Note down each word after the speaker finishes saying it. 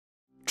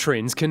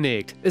TRENZ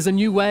Connect is a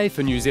new way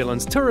for New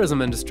Zealand's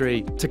tourism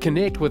industry to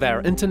connect with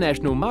our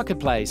international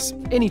marketplace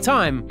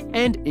anytime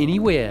and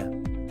anywhere.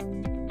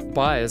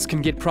 Buyers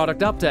can get product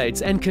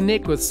updates and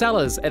connect with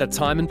sellers at a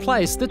time and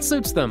place that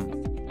suits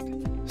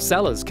them.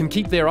 Sellers can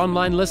keep their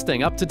online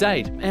listing up to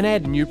date and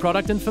add new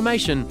product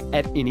information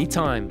at any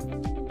time.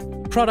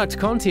 Product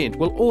content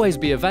will always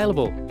be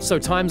available, so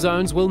time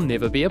zones will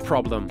never be a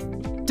problem.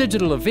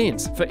 Digital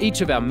events for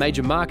each of our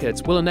major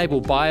markets will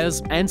enable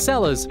buyers and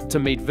sellers to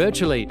meet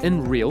virtually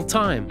in real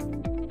time.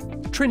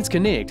 TRENZ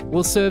Connect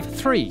will serve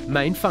three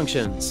main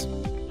functions.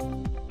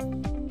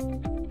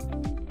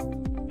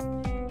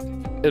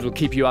 It'll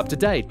keep you up to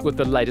date with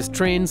the latest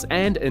trends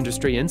and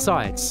industry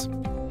insights.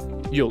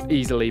 You'll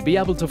easily be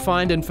able to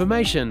find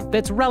information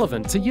that's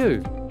relevant to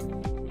you.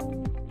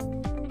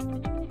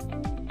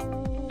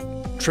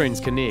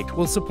 TRENZ Connect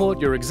will support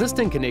your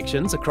existing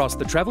connections across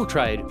the travel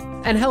trade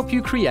and help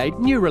you create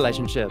new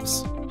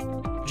relationships.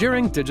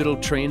 During digital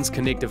TRENZ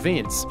Connect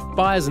events,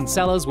 buyers and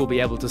sellers will be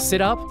able to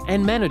set up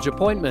and manage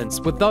appointments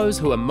with those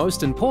who are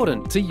most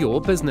important to your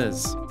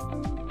business.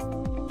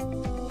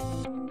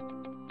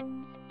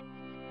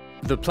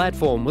 The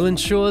platform will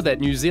ensure that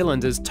New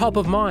Zealand is top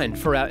of mind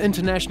for our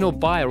international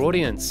buyer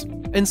audience,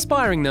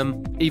 inspiring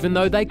them even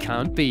though they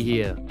can't be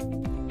here.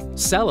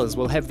 Sellers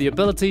will have the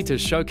ability to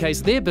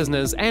showcase their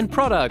business and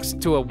products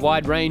to a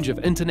wide range of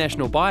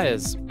international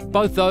buyers,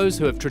 both those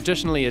who have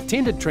traditionally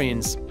attended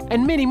TRENZ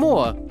and many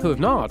more who have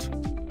not.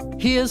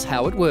 Here's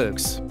how it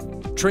works.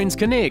 TRENZ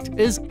Connect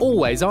is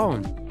always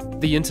on.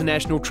 The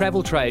international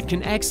travel trade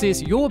can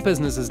access your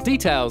business's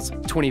details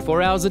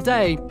 24 hours a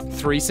day,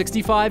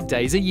 365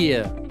 days a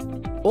year.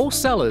 All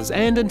sellers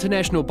and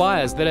international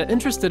buyers that are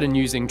interested in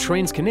using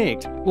TRENZ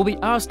Connect will be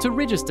asked to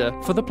register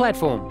for the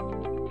platform.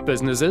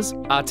 Businesses,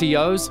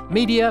 RTOs,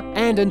 media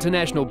and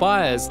international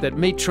buyers that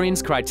meet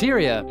TRENZ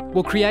criteria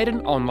will create an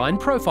online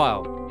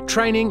profile.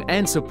 Training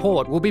and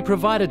support will be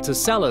provided to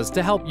sellers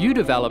to help you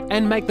develop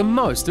and make the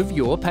most of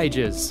your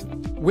pages.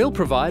 We'll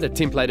provide a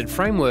templated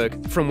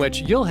framework from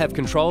which you'll have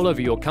control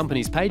over your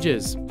company's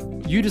pages.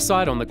 You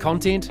decide on the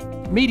content,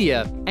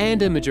 media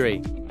and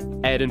imagery.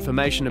 Add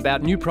information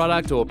about new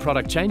product or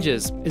product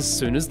changes as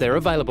soon as they're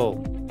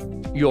available.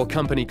 Your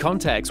company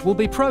contacts will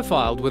be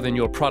profiled within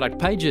your product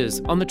pages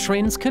on the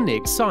TRENZ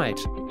Connect site.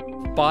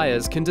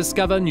 Buyers can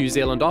discover New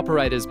Zealand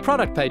operators'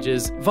 product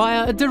pages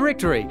via a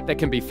directory that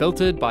can be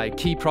filtered by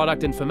key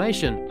product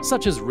information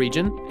such as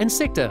region and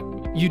sector.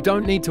 You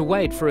don't need to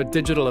wait for a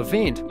digital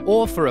event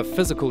or for a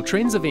physical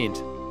TRENZ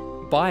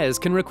event. Buyers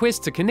can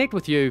request to connect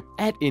with you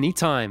at any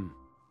time.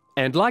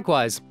 And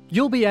likewise,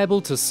 you'll be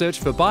able to search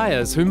for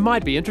buyers who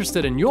might be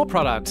interested in your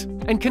product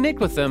and connect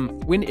with them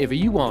whenever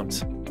you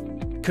want.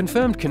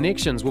 Confirmed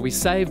connections will be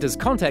saved as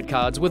contact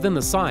cards within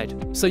the site,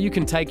 so you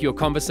can take your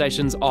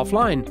conversations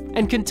offline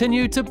and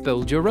continue to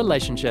build your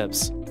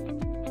relationships.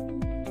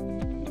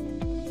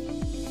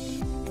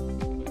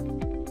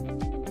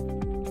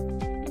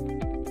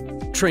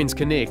 TRENZ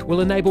Connect will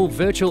enable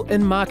virtual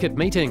in-market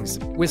meetings,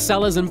 where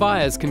sellers and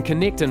buyers can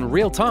connect in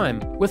real time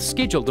with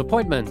scheduled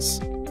appointments.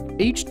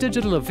 Each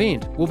digital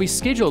event will be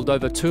scheduled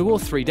over 2 or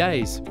 3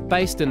 days,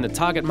 based in the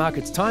target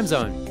market's time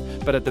zone,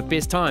 but at the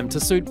best time to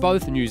suit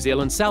both New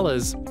Zealand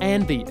sellers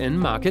and the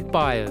in-market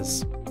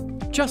buyers.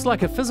 Just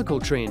like a physical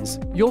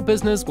TRENZ, your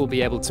business will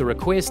be able to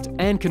request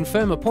and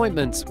confirm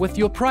appointments with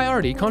your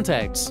priority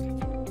contacts.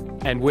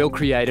 And we'll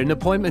create an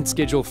appointment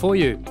schedule for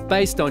you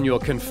based on your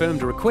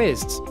confirmed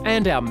requests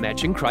and our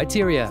matching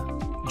criteria.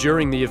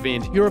 During the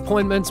event, your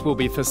appointments will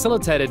be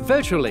facilitated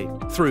virtually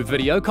through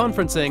video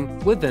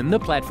conferencing within the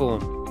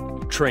platform.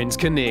 TRENZ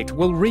Connect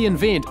will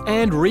reinvent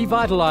and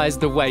revitalise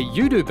the way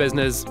you do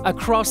business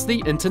across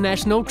the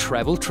international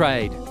travel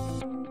trade.